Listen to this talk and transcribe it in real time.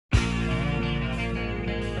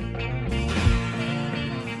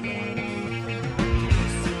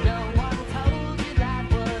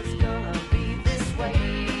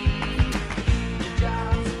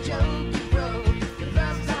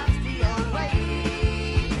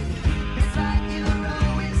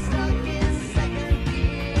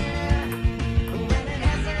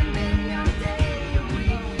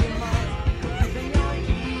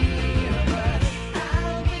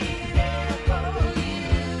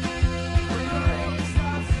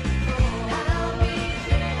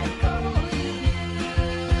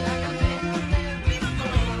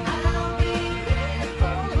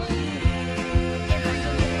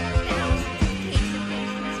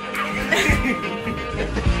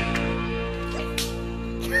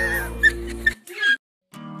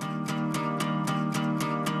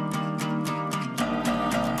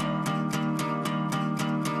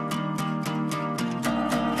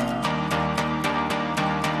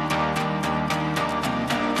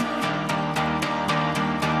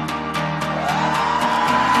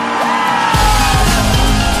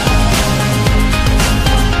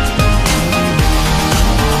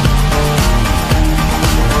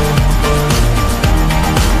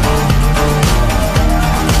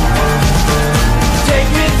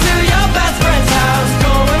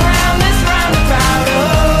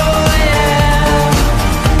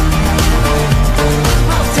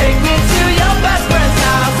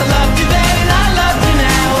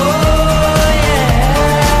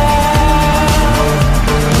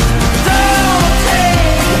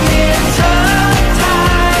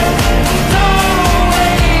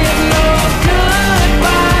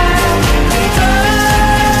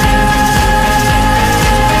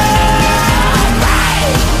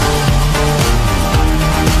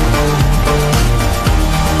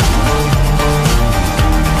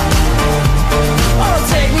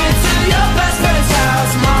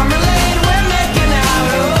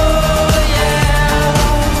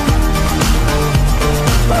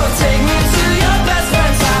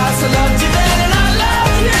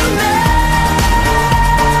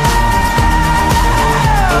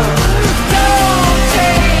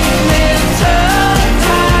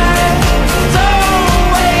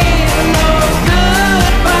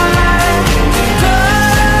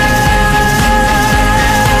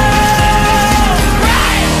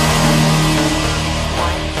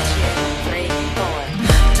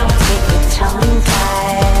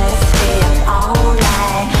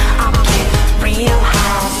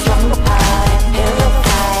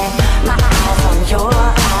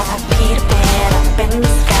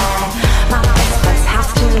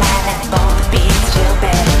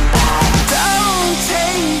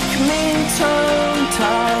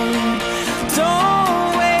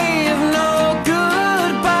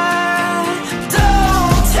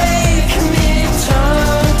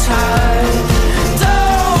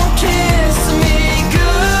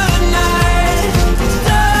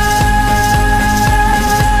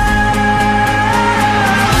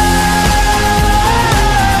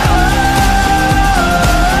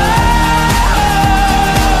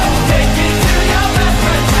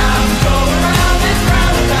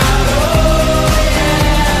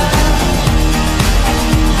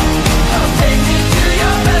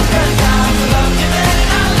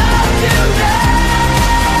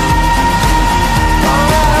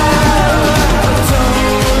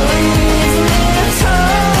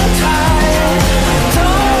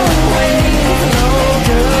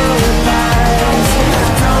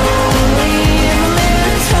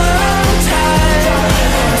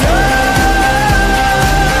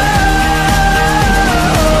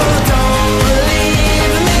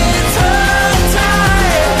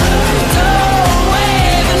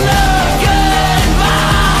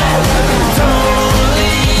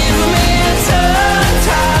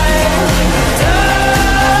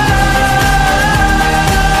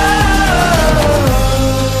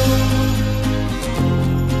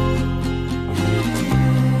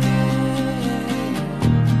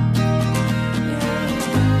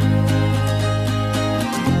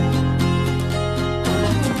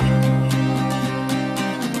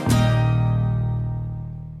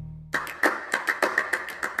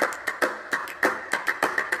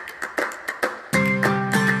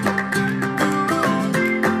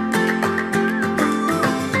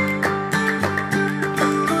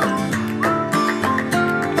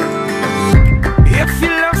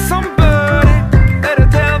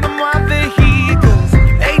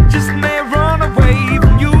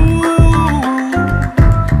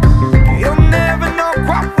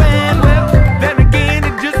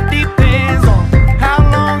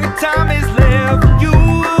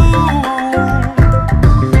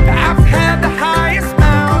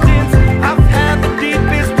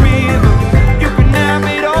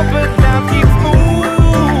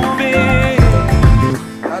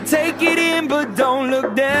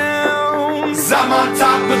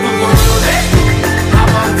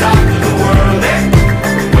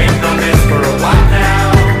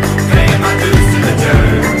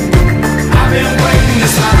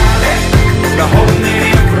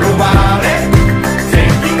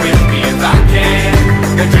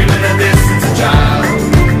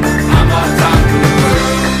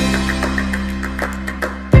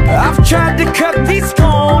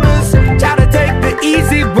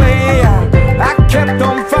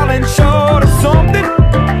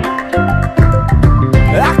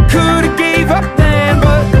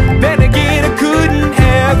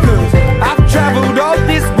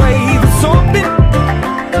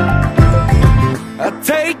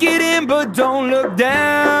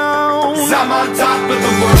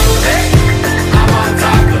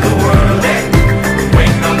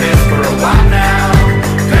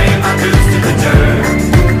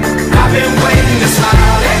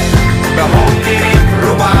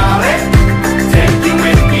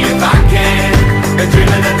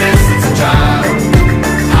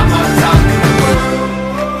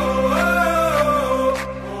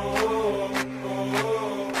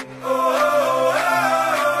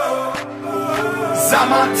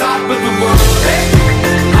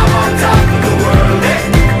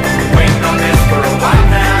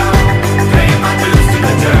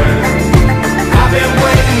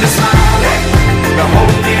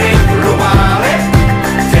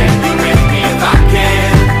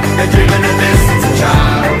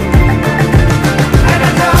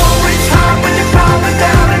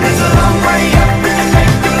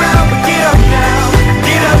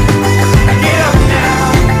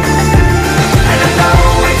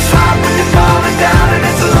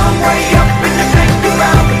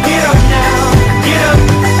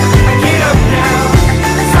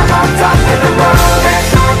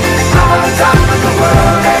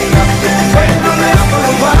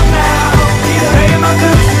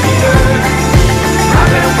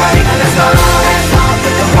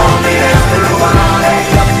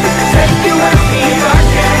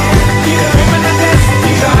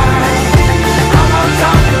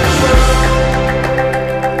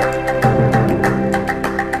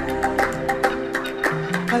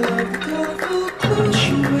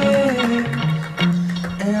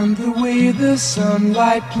me the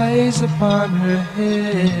sunlight plays upon her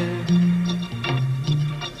hair.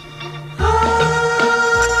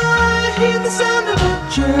 I hear the sound of a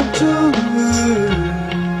gentle word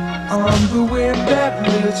on the wind that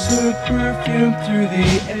lifts her perfume through the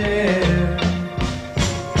air.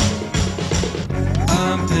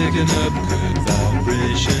 I'm picking up good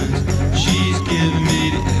vibrations. She's giving me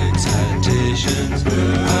the excitations.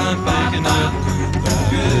 I'm picking up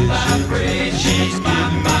good vibrations. She's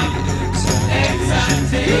giving me the excitations.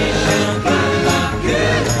 I'm picking up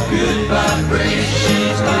good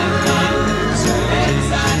vibrations. She's giving me the excitations.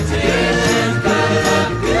 Picking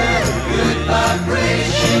up good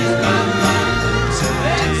vibrations.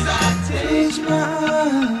 Close my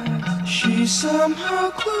eyes, she's somehow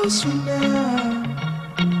closer now.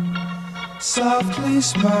 Softly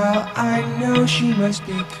smile, I know she must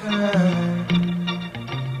be kind.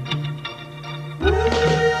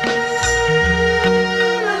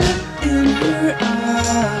 In her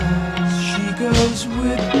eyes, she goes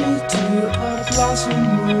with me to a blossom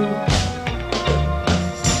room.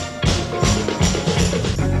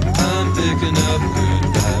 I'm picking up good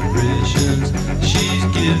vibrations. She's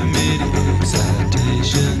giving me the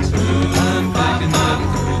excitations. I'm picking up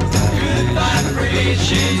good vibrations.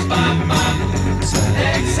 She's giving me the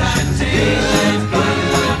excitations.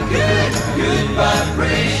 Picking up good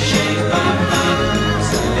vibrations. She's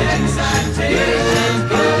giving me the excitations.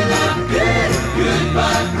 Picking up good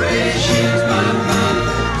vibrations. She's giving me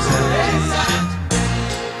the excitations.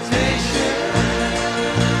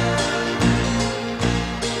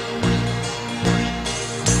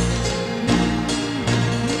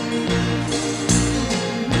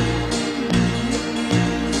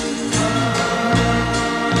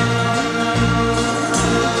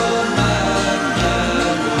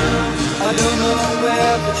 I don't know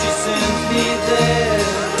where, but she sends me there.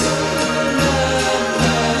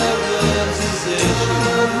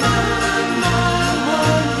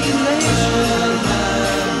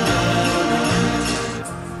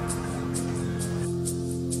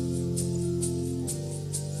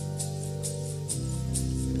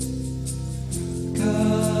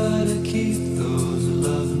 Gotta keep those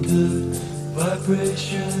loving good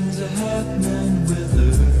vibrations are happening with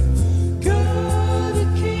her. Gotta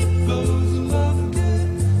keep those loving good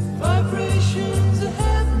vibrations are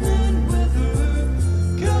happening with her.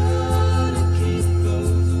 Gotta keep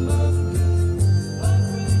those loving good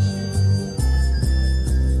vibrations.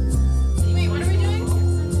 Wait, what are we doing?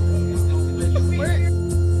 Where?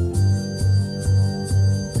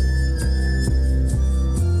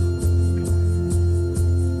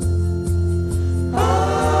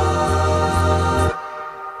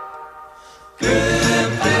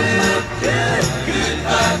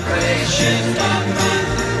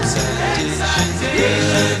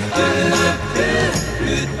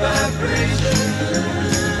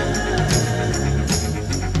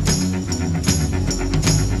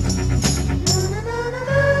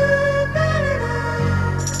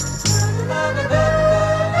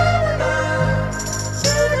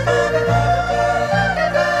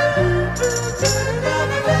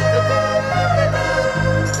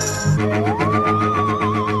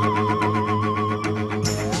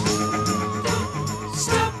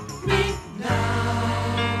 Stop me now.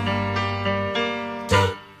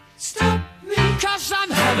 Don't stop me, 'cause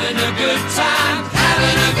I'm having a good time,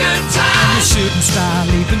 having a good time. I'm a shooting star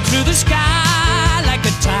leaping through the sky like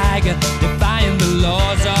a tiger, defying the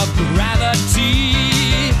laws of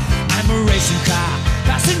gravity. I'm a racing car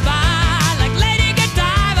passing by like Lady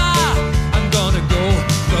Godiva. I'm gonna go,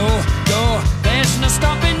 go, go. There's no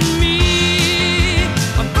stopping me.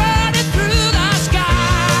 I'm burning through the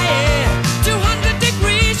sky, yeah. 200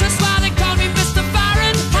 degrees, that's why they call me Mr.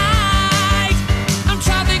 Fahrenheit. I'm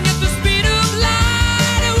traveling at the speed of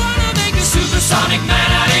light. I wanna make a supersonic man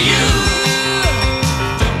out of you.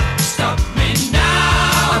 Don't stop me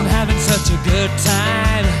now. I'm having such a good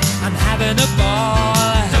time. I'm having a ball.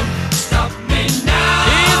 Don't stop me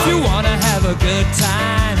now. If you wanna have a good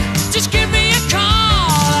time, just give me a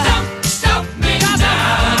call. Don't stop me 'Cause I'm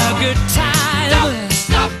having a now. good time. Don't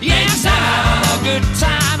stop me Yes, I'm having a now. good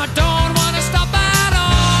time. I don't wanna stop at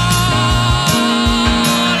all.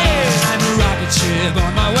 Yeah. I'm a rocket ship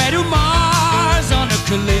on my way to Mars on a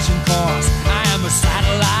collision course. I am a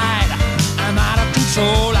satellite. I'm out of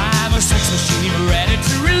control. I'm a sex machine ready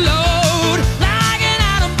to reload like an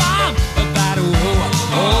atom bomb about to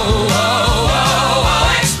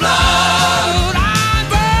Explode. I'm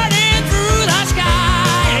burning through the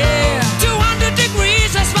sky, yeah. 200 degrees,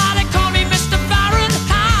 that's why they call me Mr.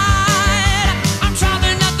 Fahrenheit. I'm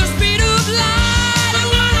traveling at the speed of light. I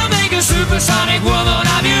wanna make a supersonic woman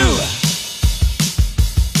of you.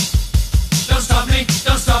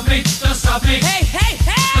 me, don't stop me. Hey, hey,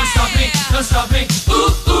 hey! Don't stop me, don't stop me.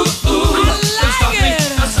 Ooh, ooh, ooh. I Don't stop like me, it.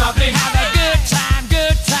 don't stop me. Have a good time,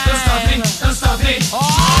 good time. Don't stop me, don't stop me.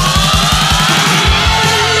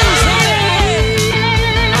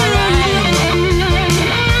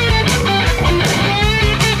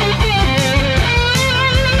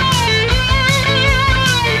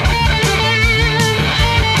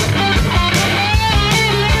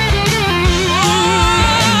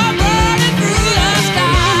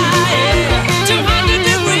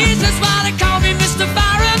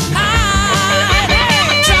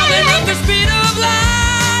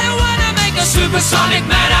 Supersonic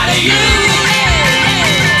man out of you. Don't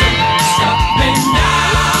stop me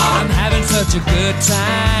now. I'm having such a good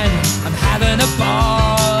time. I'm having a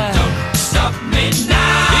ball. Don't stop me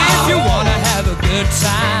now. If you wanna have a good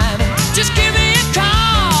time, just give me a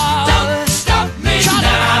call. Don't stop me 'Cause now.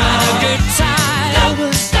 I'm having a good time.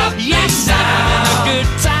 Don't stop me Yes, now. I'm having a good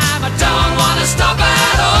time. I don't wanna stop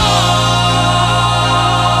at all.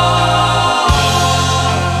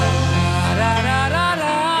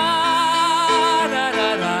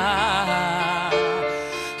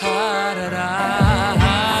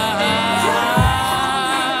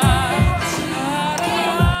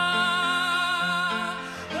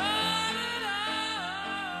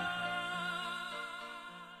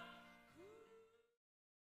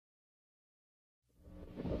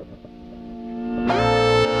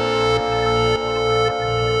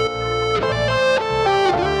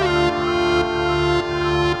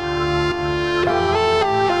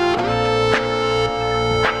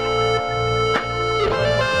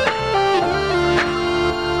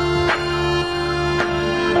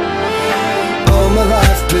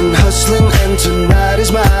 Been hustling and tonight is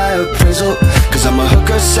my appraisal, 'cause I'm a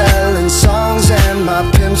hooker selling songs and my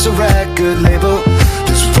pimp's a record label.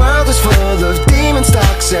 This world is full of demon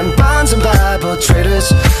stocks and bonds and Bible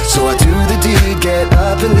traders, so I do the deed, get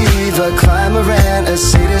up and leave a climber and a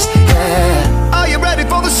sadist, yeah. Are you ready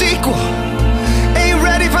for the sequel? Ain't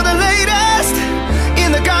ready for the latest?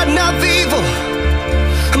 In the garden of evil,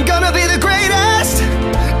 I'm gonna be the greatest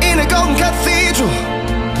in a golden cathedral.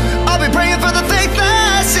 I'll be praying for the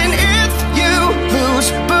faithless, and if you lose,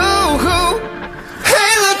 boo-hoo.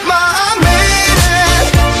 Hey, look, ma, I made it.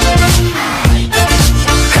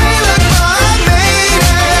 Hey, look, ma, I made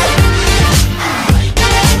it.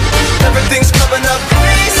 Everything's coming up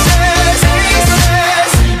places, places.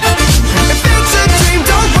 If it's a dream,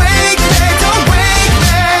 don't wake me, don't wake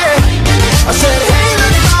me. I said, hey,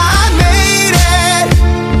 look, ma, I made it.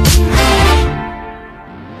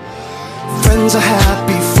 Friends are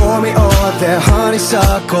happy for me, or they're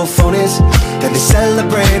honeysuckle phonies. Then they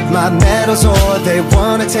celebrate my medals, or they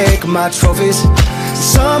wanna take my trophies.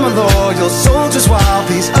 Some are loyal soldiers, while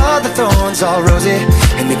these other thorns are rosy.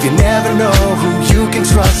 And if you never know who you can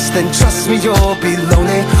trust, then trust me, you'll be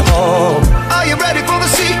lonely. Oh, are you ready for the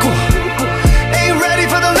sequel? Ain't ready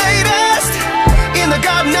for the latest in the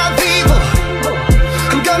garden of evil.